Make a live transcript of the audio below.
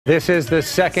This is the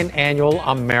second annual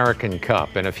American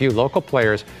Cup, and a few local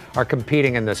players are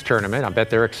competing in this tournament. I bet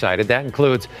they're excited. That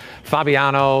includes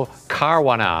Fabiano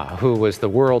Caruana, who was the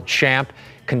world champ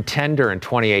contender in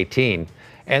 2018.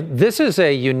 And this is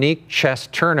a unique chess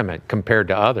tournament compared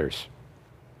to others.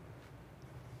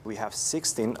 We have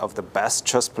 16 of the best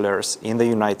chess players in the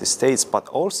United States, but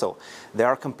also they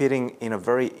are competing in a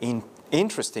very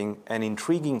interesting and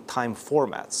intriguing time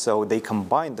format. So they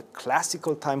combine the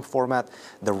classical time format,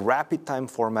 the rapid time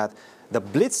format, the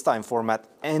blitz time format,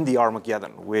 and the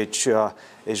Armageddon, which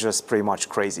is just pretty much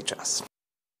crazy chess.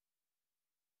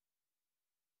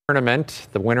 The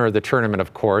winner of the tournament,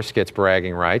 of course, gets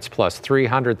bragging rights, plus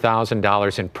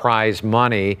 $300,000 in prize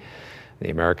money. The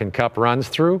American Cup runs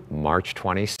through March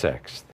 26th.